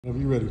Whenever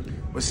you ready.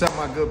 What's up,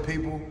 my good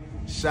people?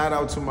 Shout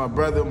out to my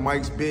brother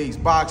Mike's Biggs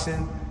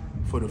Boxing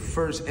for the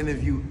first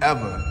interview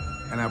ever.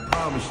 And I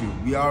promise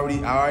you, I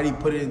already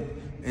put it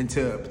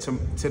into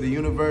the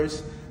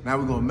universe. Now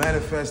we're gonna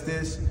manifest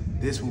this.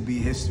 This will be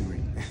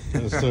history.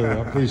 Yes, sir.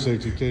 I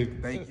appreciate you,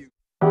 Kid. Thank you.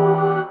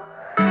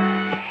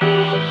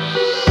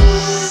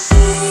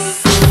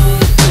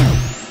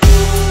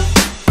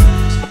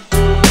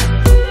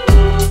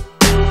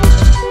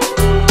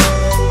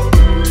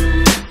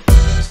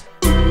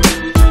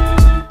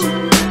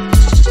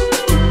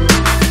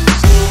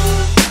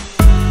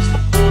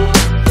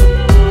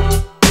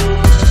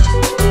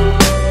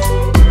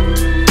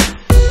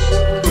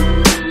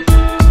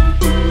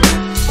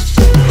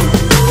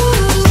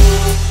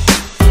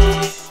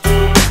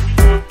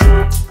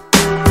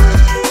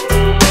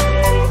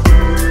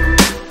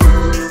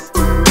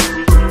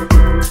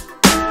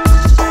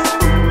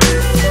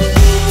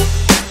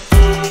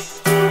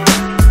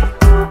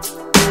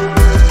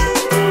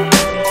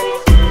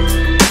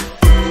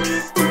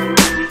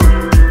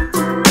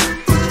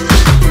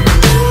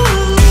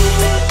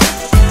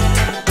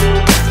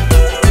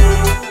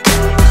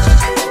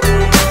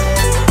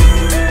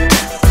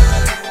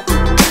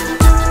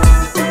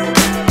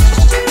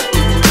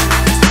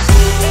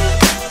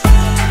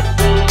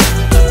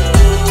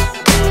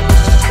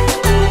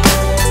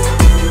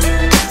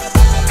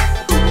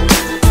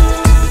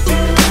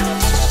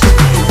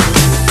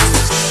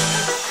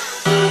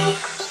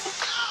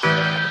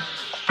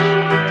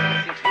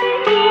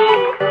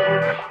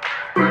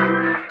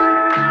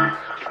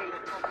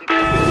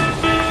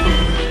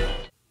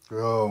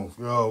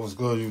 Yo, what's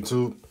good,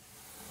 YouTube?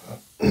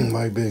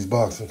 Mike Biggs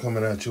Boxing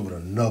coming at you with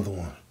another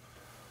one.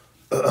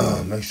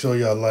 Make sure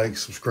y'all like,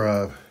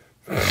 subscribe,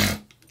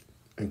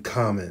 and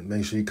comment.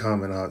 Make sure you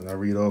comment out, and I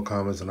read all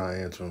comments and I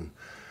answer them.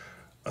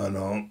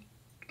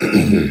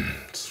 And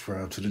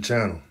subscribe to the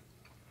channel.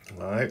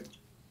 All right,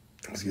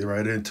 let's get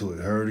right into it.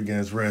 Hurd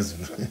against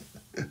Resendiz.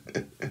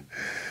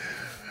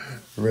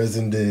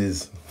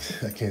 Resendiz.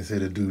 I can't say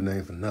the dude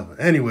name for nothing.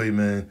 Anyway,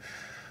 man,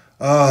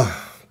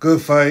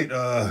 good fight.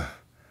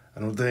 I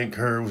don't think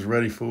Hurd was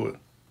ready for it.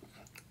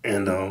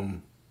 And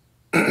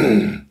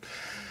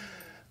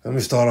let me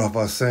start off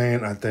by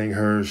saying I think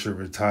Hurd should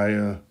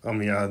retire. I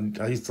mean,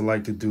 I used to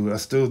like to do, I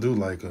still do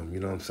like him,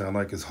 you know what I'm saying? I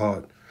like his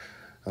heart.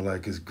 I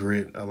like his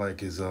grit. I like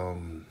his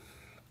ring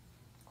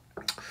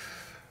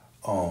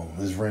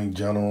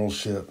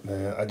generalship,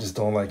 man. I just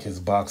don't like his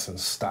boxing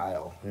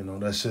style. You know,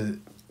 that shit,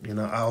 you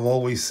know, I've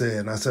always said,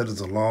 and I said this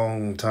a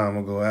long time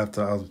ago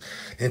after I was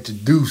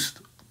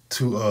introduced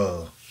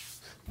to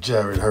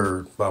Jared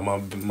Hurd by my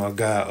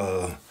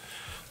guy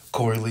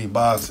Corey Lee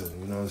Boxing.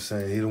 You know what I'm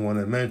saying? He the one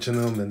that mentioned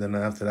him, and then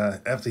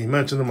after he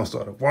mentioned him, I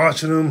started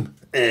watching him,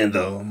 and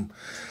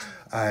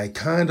I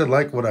kind of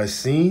like what I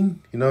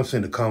seen. You know what I'm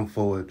saying? To come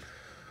forward,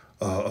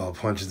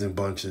 punches and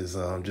bunches,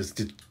 just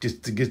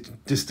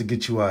to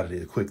get you out of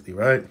there quickly,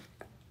 right?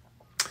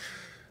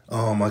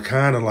 I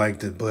kind of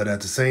liked it, but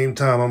at the same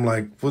time, I'm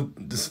like, what?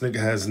 This dude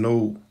has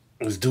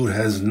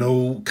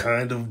no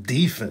kind of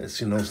defense.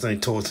 You know what I'm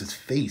saying? Towards his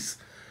face.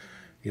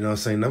 You know what I'm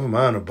saying? Never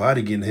mind a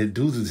body getting hit.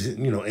 Dudes is,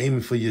 you know,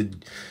 aiming for your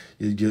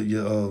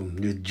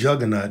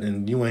juggernaut,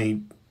 and you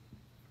ain't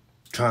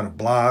trying to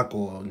block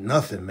or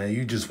nothing, man.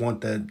 You just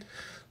want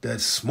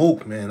that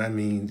smoke, man. I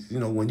mean,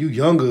 you know, when you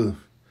younger,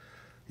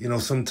 you know,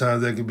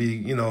 sometimes that could be,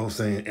 you know what I'm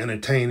saying,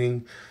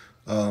 entertaining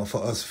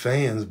for us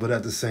fans, but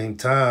at the same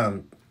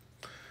time,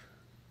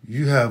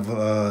 you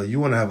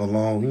want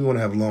to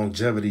have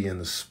longevity in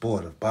the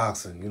sport of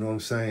boxing. You know what I'm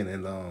saying?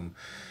 And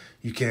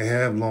you can't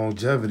have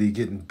longevity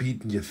getting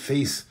beat in your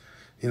face,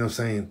 you know what I'm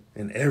saying,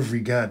 in every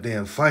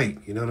goddamn fight.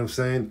 You know what I'm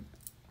saying?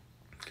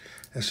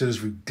 That shit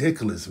is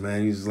ridiculous,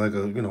 man. He's like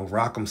a, you know,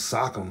 rock'em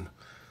sock'em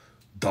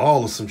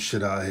doll or some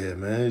shit out here,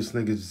 man. This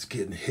nigga just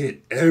getting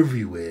hit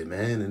everywhere,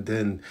 man. And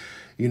then,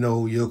 you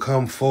know, you'll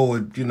come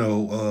forward, you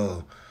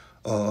know,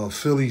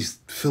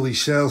 Philly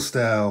shell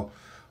style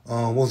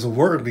wasn't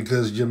working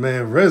because your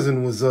man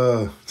Resin was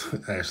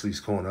Ashley's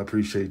calling. I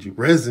appreciate you,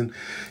 Resin.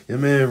 Your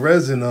man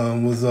Resin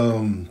was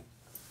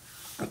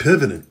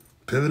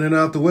pivoting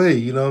out the way,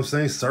 you know what I'm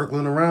saying,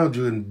 circling around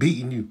you and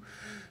beating you,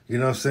 you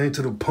know what I'm saying,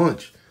 to the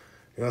punch.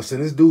 You know what I'm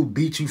saying? This dude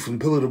beat you from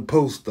pillar to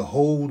post the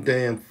whole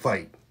damn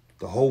fight,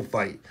 the whole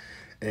fight.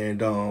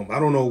 And I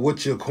don't know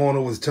what your corner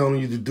was telling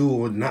you to do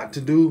or not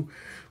to do,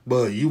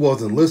 but you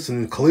wasn't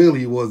listening. Clearly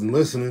you wasn't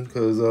listening,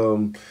 because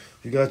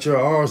you got your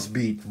arse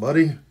beat,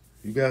 buddy.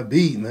 You got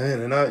beat,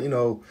 man. And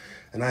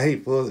I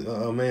hate for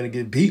a man to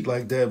get beat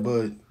like that,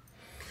 but,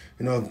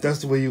 you know, if that's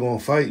the way you're going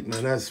to fight,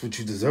 man, that's what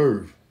you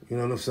deserve. You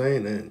know what I'm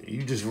saying? And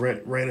you just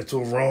ran into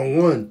a wrong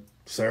one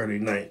Saturday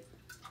night.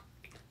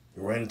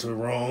 You ran into the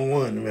wrong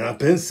one. I mean, I've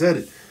been said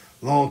it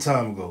a long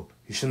time ago.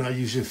 You should not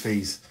use your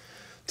face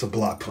to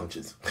block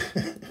punches.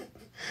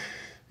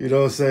 You know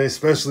what I'm saying?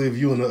 Especially if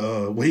you in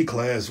a weight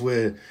class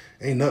where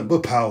ain't nothing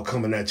but power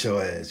coming at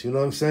your ass. You know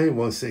what I'm saying?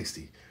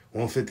 160,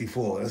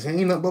 154. That's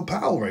ain't nothing but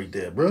power right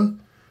there, bro.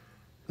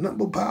 Nothing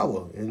but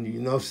power. And you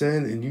know what I'm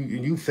saying? And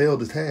you failed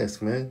the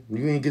task, man.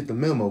 You ain't get the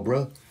memo,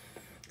 bro.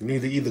 You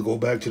need to either go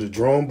back to the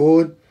drawing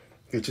board,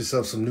 get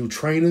yourself some new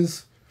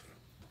trainers.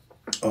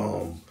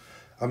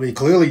 I mean,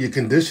 clearly your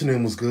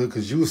conditioning was good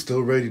because you were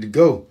still ready to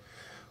go.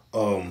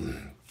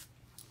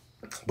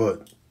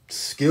 But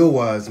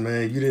skill-wise,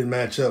 man, you didn't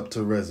match up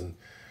to Resin.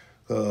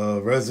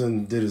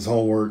 Resin did his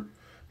homework.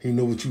 He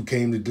knew what you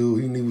came to do.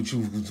 He knew what you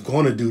was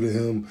going to do to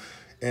him.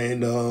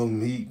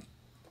 And he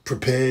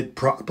prepared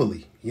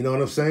properly. You know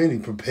what I'm saying? He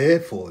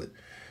prepared for it.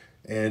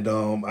 And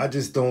I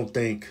just don't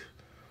think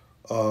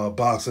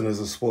boxing as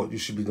a sport you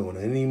should be doing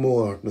it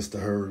anymore, Mr.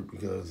 Hurd,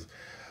 because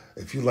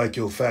if you like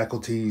your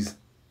faculties,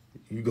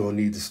 you're going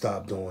to need to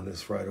stop doing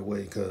this right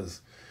away because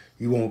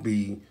you won't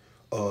be,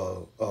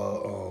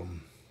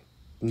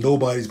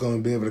 nobody's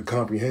going to be able to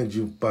comprehend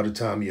you by the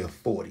time you're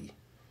 40.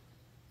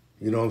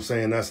 You know what I'm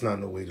saying? That's not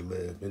no way to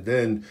live. And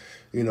then,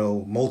 you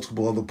know,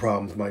 multiple other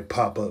problems might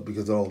pop up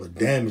because of all the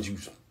damage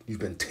you've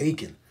been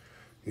taking.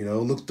 You know,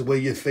 look the way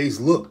your face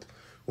looked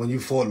when you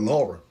fought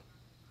Laura.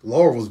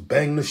 Laura was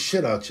banging the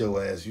shit out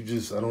your ass.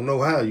 I don't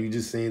know how, you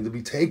just seemed to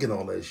be taking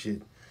all that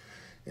shit.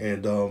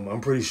 And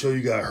I'm pretty sure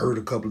you got hurt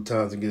a couple of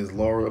times against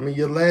Laura. I mean,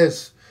 your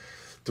last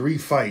 3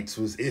 fights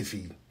was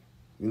iffy.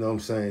 You know what I'm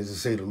saying? To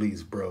say the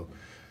least, bro.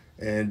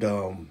 And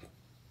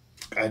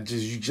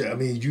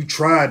you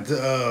tried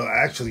to,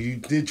 actually, you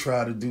did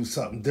try to do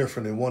something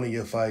different in one of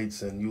your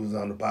fights, and you was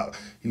on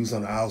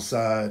the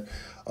outside,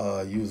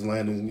 you was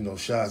landing, you know,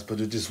 shots, but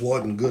it just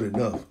wasn't good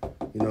enough.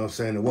 You know what I'm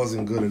saying? It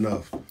wasn't good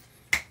enough.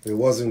 It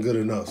wasn't good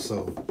enough,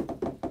 so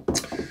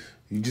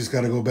you just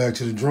got to go back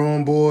to the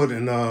drawing board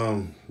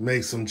and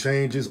make some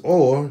changes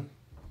or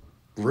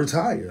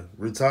retire.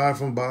 Retire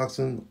from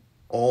boxing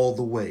all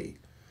the way.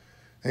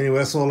 Anyway,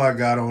 that's all I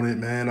got on it,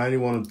 man. I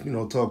didn't want to, you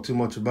know, talk too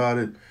much about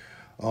it.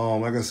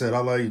 Like I said, I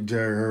like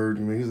Jerry Hurd.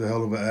 I mean, he's a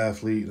hell of an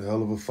athlete, a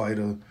hell of a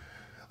fighter.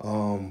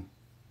 I'm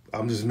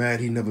just mad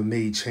he never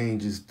made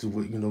changes to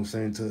what, you know what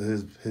I'm saying, to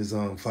his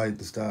fight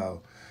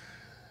style.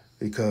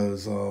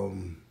 Because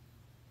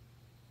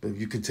if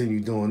you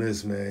continue doing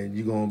this, man,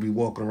 you're going to be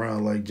walking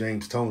around like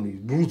James Toney.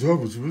 What,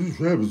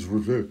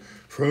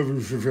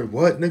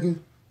 nigga?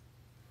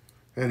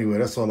 Anyway,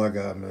 that's all I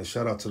got, man.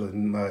 Shout out to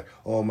my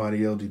almighty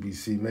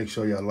LDBC. Make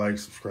sure y'all like,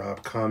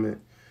 subscribe, comment,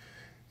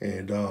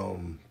 and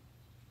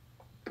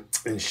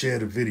share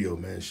the video,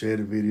 man. Share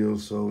the video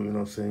so, you know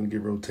what I'm saying,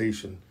 get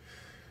rotation.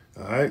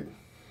 All right?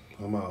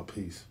 I'm out.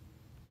 Peace.